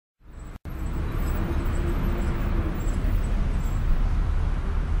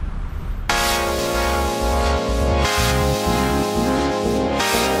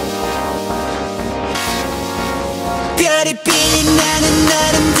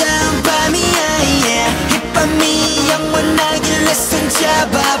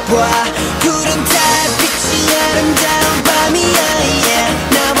걸어봐. 푸른 달빛이 아름다운 밤이야 yeah.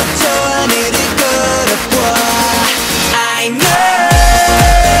 나부터 하늘을 걸어봐. I know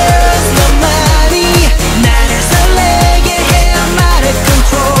너만이 나를 설레게 해 I'm out of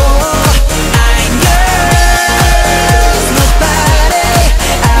control. I know nobody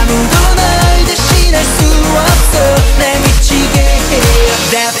아무도 널 대신할 수 없어. 날 미치게 해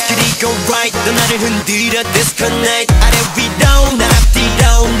Left 그리고 right 너 나를 흔들어 disconnect 아래 위로 날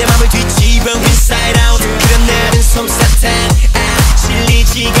앞뒤로 내 맘을 뒤집어 inside out. 그런 나는 솜사탕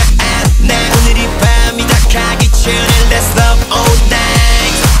질리지가 않아. 오늘 이 밤이 다 가기 전에 let's love all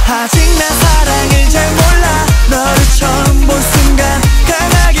night. 아직 난 사랑을 잘 몰라. 너를 처음 본 순간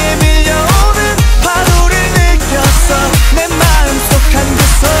강하게 밀려오는 파도를 느꼈어. 내 마음속 한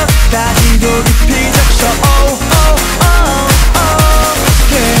구석 다시도 깊이 적셔 oh oh oh oh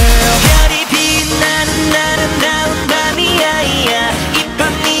yeah. 별이 빛나는 아름다운 밤이야 yeah. 이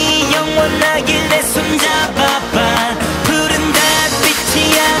밤이 영원하길 내 손잡아봐. 푸른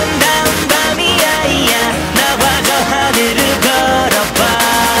달빛이 아름다운 밤이야 yeah. 나와 저 하늘을 걸어봐.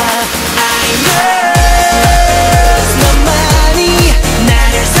 I know 너만이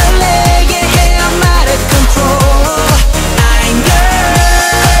나를 설레게 해 I'm out of control. I know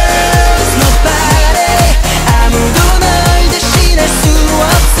nobody 아무도 널 대신할 수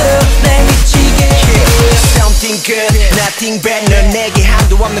없어. 날 미치게 해 Something good, nothing bad. 넌 내게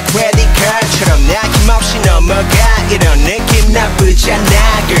한도 없는 credit card처럼 나 힘없이 넘어가. 이런 느낌 나쁘지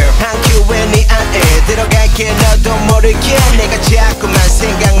않아 girl. 한 큐에 네 안에 들어갈게 너도 모르게. 내가 자꾸만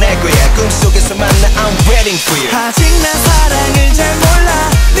생각날 거야 꿈속에서 만나 I'm waiting for you.